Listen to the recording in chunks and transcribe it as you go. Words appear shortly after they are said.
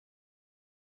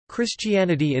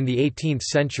Christianity in the 18th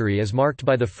century is marked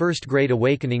by the First Great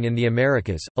Awakening in the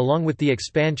Americas, along with the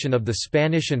expansion of the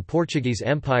Spanish and Portuguese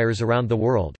empires around the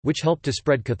world, which helped to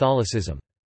spread Catholicism.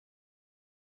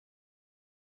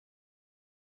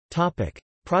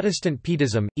 Protestant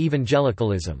Pietism,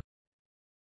 evangelicalism.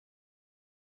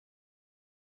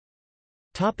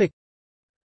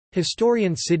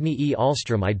 Historian Sidney E.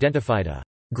 Ahlstrom identified a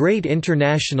great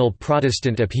international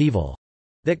Protestant upheaval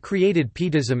that created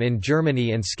Pietism in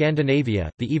Germany and Scandinavia,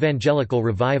 the Evangelical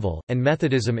Revival, and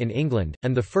Methodism in England,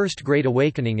 and the First Great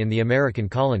Awakening in the American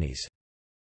colonies.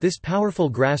 This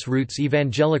powerful grassroots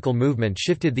evangelical movement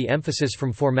shifted the emphasis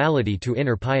from formality to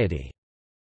inner piety.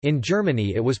 In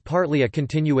Germany it was partly a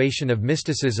continuation of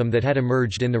mysticism that had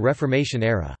emerged in the Reformation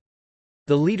era.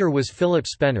 The leader was Philip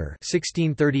Spener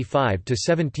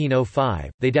 (1635–1705).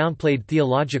 They downplayed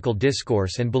theological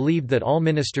discourse and believed that all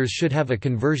ministers should have a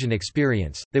conversion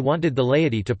experience. They wanted the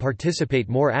laity to participate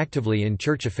more actively in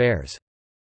church affairs.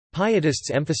 Pietists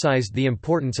emphasized the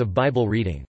importance of Bible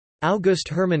reading. August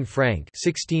Hermann Frank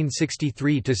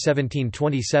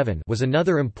 (1663–1727) was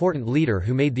another important leader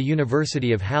who made the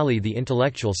University of Halle the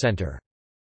intellectual center.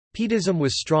 Pietism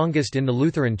was strongest in the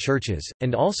Lutheran churches,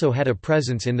 and also had a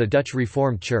presence in the Dutch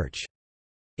Reformed Church.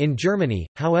 In Germany,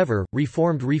 however,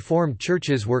 Reformed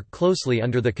churches worked closely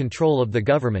under the control of the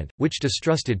government, which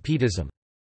distrusted Pietism.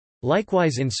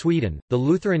 Likewise in Sweden, the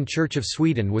Lutheran Church of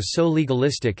Sweden was so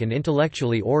legalistic and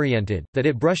intellectually oriented, that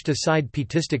it brushed aside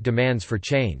pietistic demands for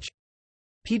change.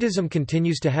 Pietism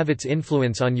continues to have its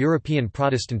influence on European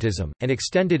Protestantism, and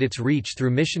extended its reach through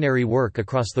missionary work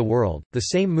across the world. The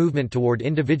same movement toward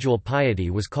individual piety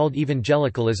was called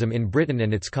evangelicalism in Britain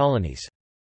and its colonies.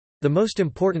 The most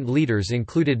important leaders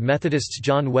included Methodists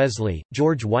John Wesley,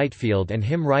 George Whitefield, and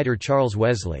hymn writer Charles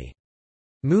Wesley.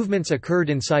 Movements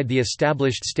occurred inside the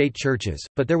established state churches,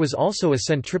 but there was also a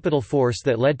centripetal force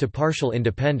that led to partial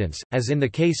independence, as in the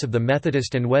case of the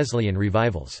Methodist and Wesleyan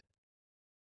revivals.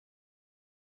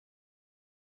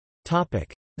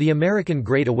 The American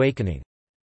Great Awakening.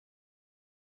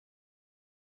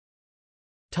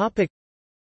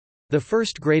 The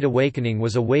First Great Awakening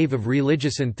was a wave of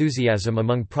religious enthusiasm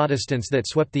among Protestants that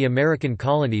swept the American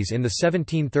colonies in the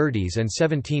 1730s and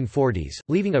 1740s,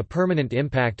 leaving a permanent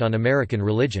impact on American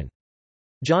religion.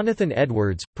 Jonathan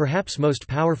Edwards, perhaps most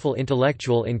powerful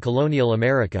intellectual in colonial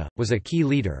America, was a key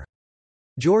leader.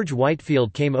 George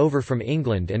Whitefield came over from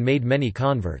England and made many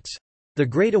converts. The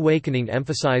Great Awakening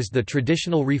emphasized the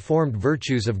traditional Reformed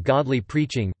virtues of godly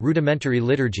preaching, rudimentary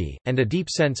liturgy, and a deep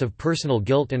sense of personal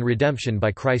guilt and redemption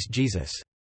by Christ Jesus.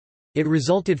 It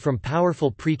resulted from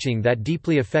powerful preaching that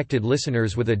deeply affected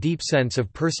listeners with a deep sense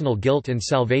of personal guilt and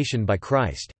salvation by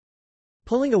Christ.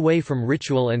 Pulling away from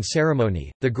ritual and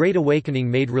ceremony, the Great Awakening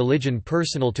made religion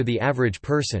personal to the average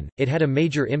person. It had a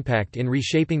major impact in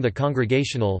reshaping the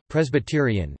Congregational,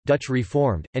 Presbyterian, Dutch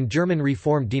Reformed, and German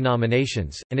Reformed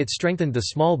denominations, and it strengthened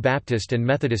the small Baptist and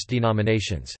Methodist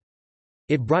denominations.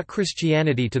 It brought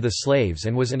Christianity to the slaves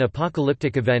and was an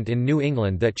apocalyptic event in New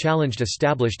England that challenged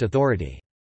established authority.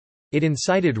 It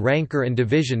incited rancor and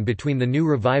division between the new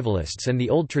revivalists and the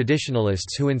old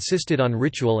traditionalists who insisted on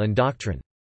ritual and doctrine.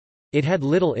 It had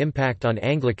little impact on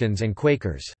Anglicans and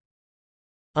Quakers.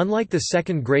 Unlike the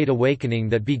Second Great Awakening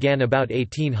that began about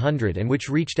 1800 and which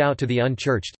reached out to the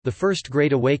unchurched, the First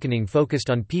Great Awakening focused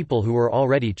on people who were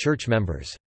already church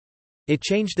members. It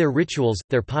changed their rituals,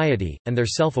 their piety, and their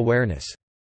self-awareness.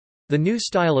 The new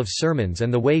style of sermons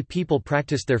and the way people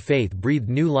practiced their faith breathed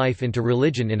new life into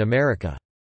religion in America.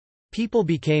 People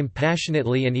became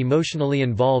passionately and emotionally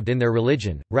involved in their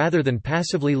religion, rather than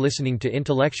passively listening to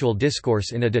intellectual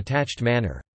discourse in a detached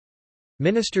manner.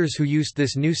 Ministers who used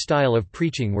this new style of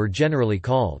preaching were generally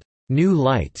called New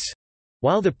Lights,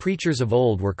 while the preachers of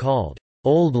old were called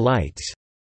Old Lights.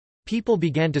 People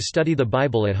began to study the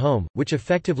Bible at home, which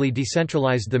effectively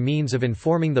decentralized the means of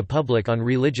informing the public on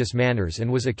religious manners and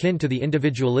was akin to the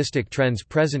individualistic trends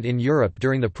present in Europe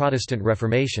during the Protestant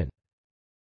Reformation.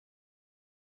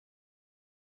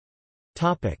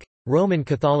 Roman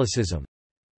Catholicism.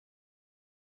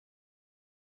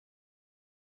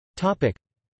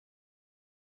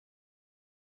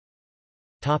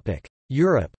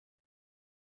 Europe.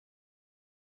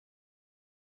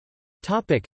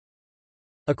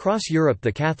 Across Europe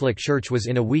the Catholic Church was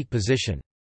in a weak position.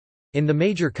 In the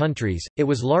major countries, it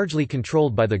was largely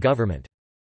controlled by the government.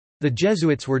 The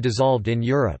Jesuits were dissolved in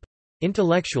Europe.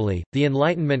 Intellectually, the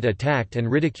Enlightenment attacked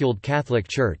and ridiculed Catholic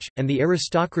Church, and the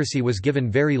aristocracy was given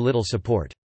very little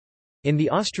support. In the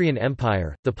Austrian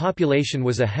Empire, the population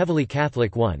was a heavily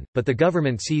Catholic one, but the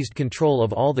government seized control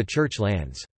of all the church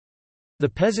lands. The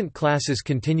peasant classes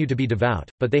continued to be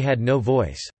devout, but they had no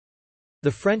voice. The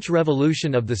French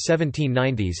Revolution of the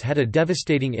 1790s had a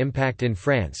devastating impact in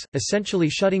France,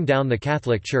 essentially shutting down the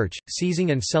Catholic Church,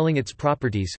 seizing and selling its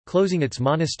properties, closing its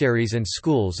monasteries and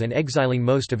schools and exiling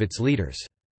most of its leaders.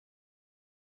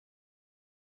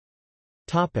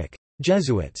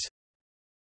 Jesuits.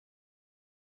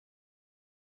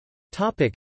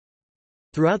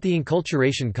 Throughout the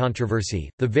enculturation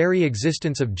controversy, the very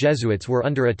existence of Jesuits were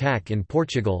under attack in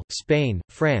Portugal, Spain,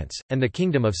 France, and the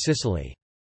Kingdom of Sicily.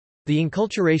 The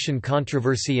enculturation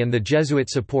controversy and the Jesuit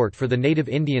support for the native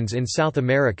Indians in South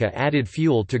America added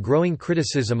fuel to growing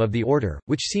criticism of the order,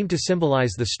 which seemed to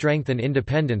symbolize the strength and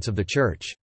independence of the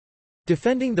Church.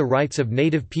 Defending the rights of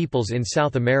native peoples in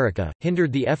South America,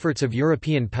 hindered the efforts of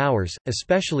European powers,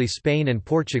 especially Spain and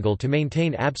Portugal, to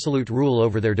maintain absolute rule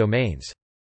over their domains.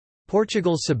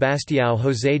 Portugal's Sebastião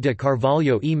José de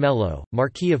Carvalho e Melo,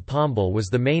 Marquis of Pombal, was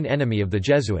the main enemy of the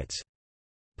Jesuits.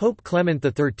 Pope Clement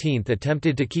XIII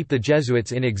attempted to keep the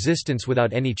Jesuits in existence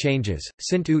without any changes,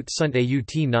 sint ut sunt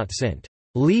aut not sint,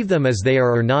 leave them as they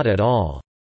are or not at all.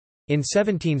 In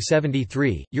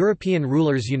 1773, European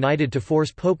rulers united to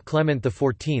force Pope Clement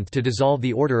XIV to dissolve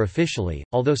the order officially,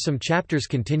 although some chapters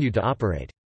continued to operate.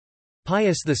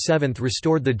 Pius VII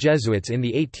restored the Jesuits in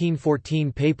the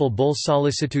 1814 papal bull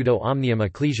Sollicitudo Omnium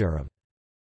Ecclesiarum.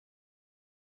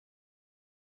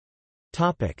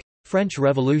 French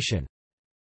Revolution.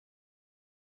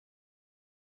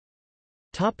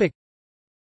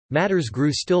 Matters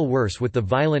grew still worse with the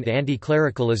violent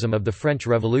anti-clericalism of the French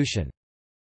Revolution.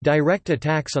 Direct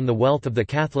attacks on the wealth of the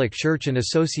Catholic Church and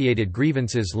associated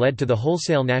grievances led to the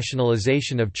wholesale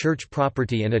nationalization of church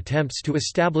property and attempts to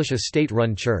establish a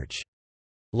state-run church.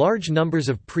 Large numbers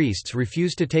of priests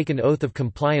refused to take an oath of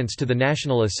compliance to the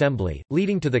National Assembly,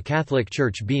 leading to the Catholic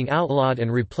Church being outlawed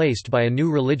and replaced by a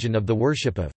new religion of the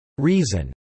worship of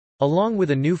reason, along with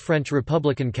a new French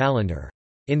Republican calendar.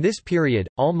 In this period,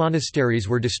 all monasteries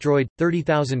were destroyed,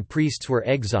 30,000 priests were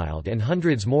exiled and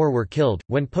hundreds more were killed.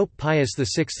 When Pope Pius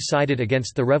VI sided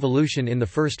against the revolution in the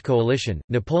First Coalition,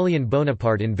 Napoleon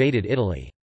Bonaparte invaded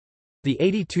Italy. The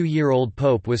 82-year-old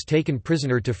pope was taken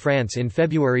prisoner to France in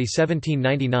February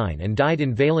 1799 and died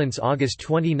in Valence August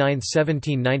 29,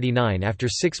 1799 after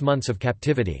 6 months of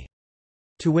captivity.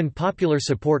 To win popular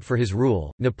support for his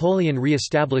rule, Napoleon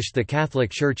re-established the Catholic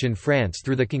Church in France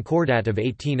through the Concordat of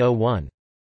 1801.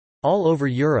 All over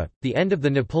Europe, the end of the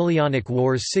Napoleonic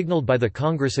Wars signaled by the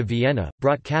Congress of Vienna,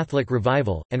 brought Catholic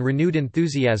revival, and renewed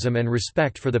enthusiasm and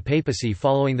respect for the papacy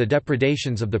following the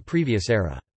depredations of the previous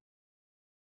era.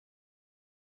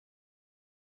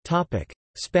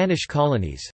 Spanish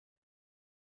colonies.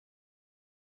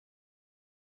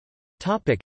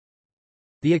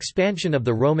 The expansion of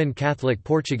the Roman Catholic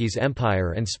Portuguese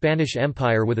Empire and Spanish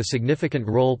Empire with a significant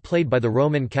role played by the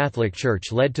Roman Catholic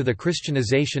Church led to the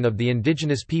Christianization of the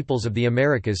indigenous peoples of the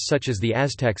Americas such as the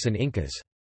Aztecs and Incas.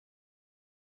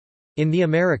 In the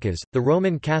Americas, the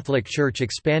Roman Catholic Church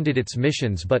expanded its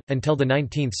missions but, until the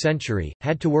 19th century,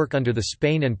 had to work under the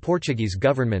Spain and Portuguese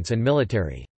governments and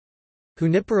military.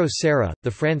 Junípero Serra,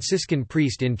 the Franciscan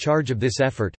priest in charge of this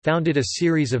effort, founded a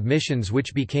series of missions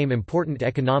which became important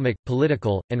economic,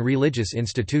 political, and religious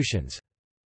institutions.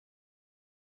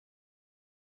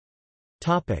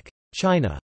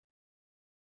 China.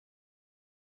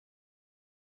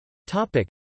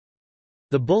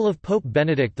 The bull of Pope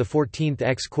Benedict XIV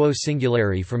Ex Quo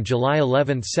Singulari from July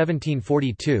 11,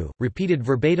 1742, repeated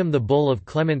verbatim the bull of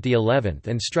Clement XI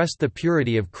and stressed the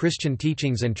purity of Christian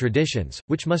teachings and traditions,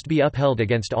 which must be upheld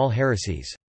against all heresies.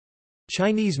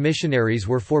 Chinese missionaries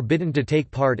were forbidden to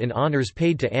take part in honors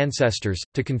paid to ancestors,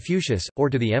 to Confucius, or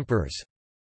to the emperors.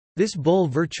 This bull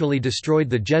virtually destroyed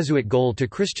the Jesuit goal to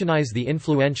Christianize the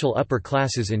influential upper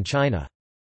classes in China.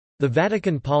 The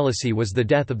Vatican policy was the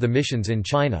death of the missions in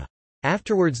China.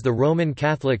 Afterwards the Roman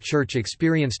Catholic Church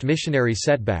experienced missionary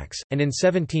setbacks, and in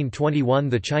 1721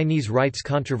 the Chinese rights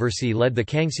controversy led the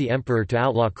Kangxi Emperor to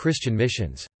outlaw Christian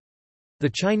missions.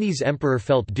 The Chinese emperor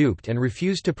felt duped and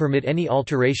refused to permit any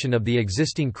alteration of the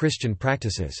existing Christian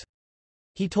practices.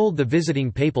 He told the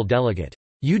visiting papal delegate,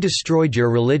 "You destroyed your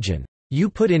religion.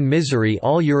 You put in misery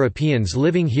all Europeans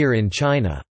living here in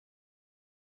China."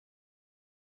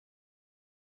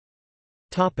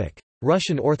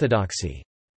 Russian Orthodoxy.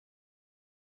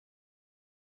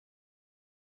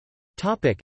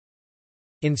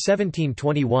 In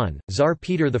 1721, Tsar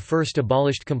Peter I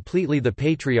abolished completely the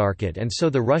Patriarchate and so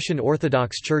the Russian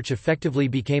Orthodox Church effectively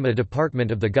became a department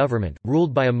of the government,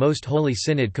 ruled by a Most Holy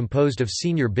Synod composed of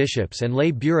senior bishops and lay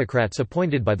bureaucrats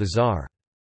appointed by the Tsar.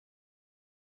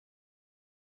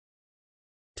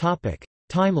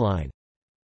 Timeline.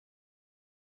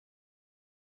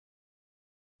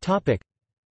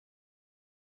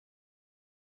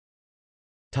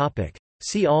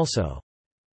 See also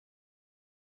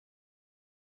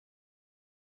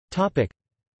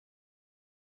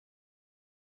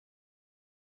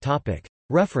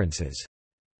References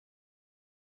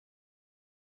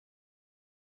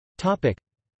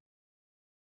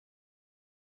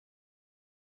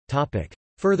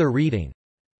Further reading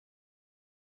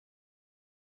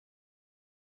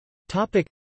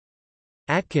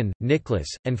Atkin, Nicholas,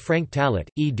 and Frank Tallett,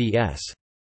 eds.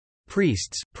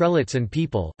 Priests, Prelates and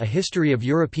People, A History of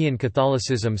European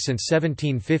Catholicism since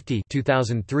 1750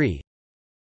 2003.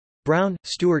 Brown,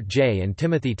 Stuart J. and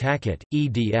Timothy Tackett,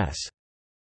 eds.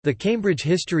 The Cambridge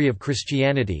History of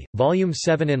Christianity, Volume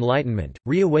 7 Enlightenment,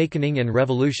 Reawakening and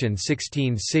Revolution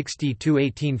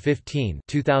 1660–1815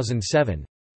 2007.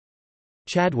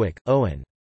 Chadwick, Owen.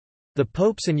 The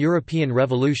Popes and European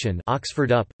Revolution,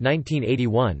 Oxford UP,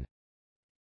 1981.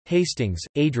 Hastings,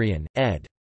 Adrian, ed.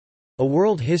 A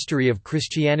World History of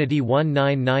Christianity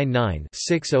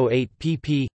 1999-608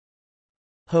 pp.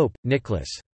 Hope, Nicholas.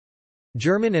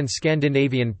 German and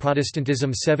Scandinavian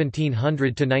Protestantism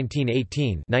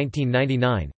 1700–1918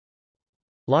 1999.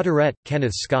 Latourette,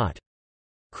 Kenneth Scott.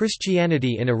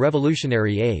 Christianity in a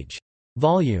Revolutionary Age.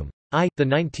 Volume I, The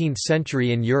 19th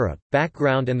Century in Europe,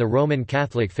 Background and the Roman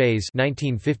Catholic Phase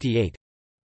 1958.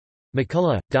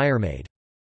 McCullough, Diarmaid.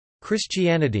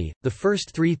 Christianity, The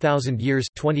First 3,000 Years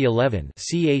 2011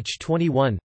 ch.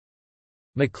 21.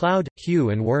 MacLeod, Hugh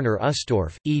and Werner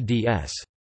Ustorf, eds.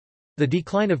 The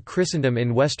Decline of Christendom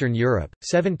in Western Europe,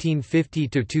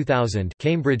 1750–2000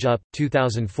 Cambridge UP,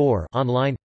 2004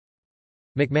 online.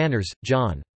 McManners,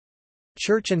 John.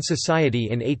 Church and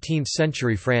Society in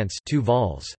 18th-Century France 2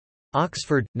 vols.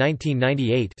 Oxford,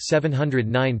 1998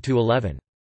 709–11.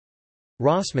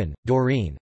 Rossman,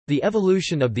 Doreen. The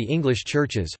Evolution of the English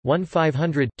Churches, 1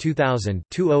 500 2000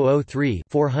 2003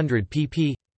 400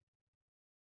 pp.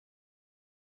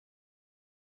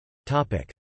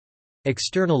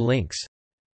 External links.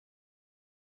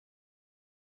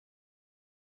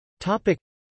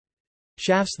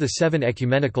 Schaff's The Seven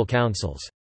Ecumenical Councils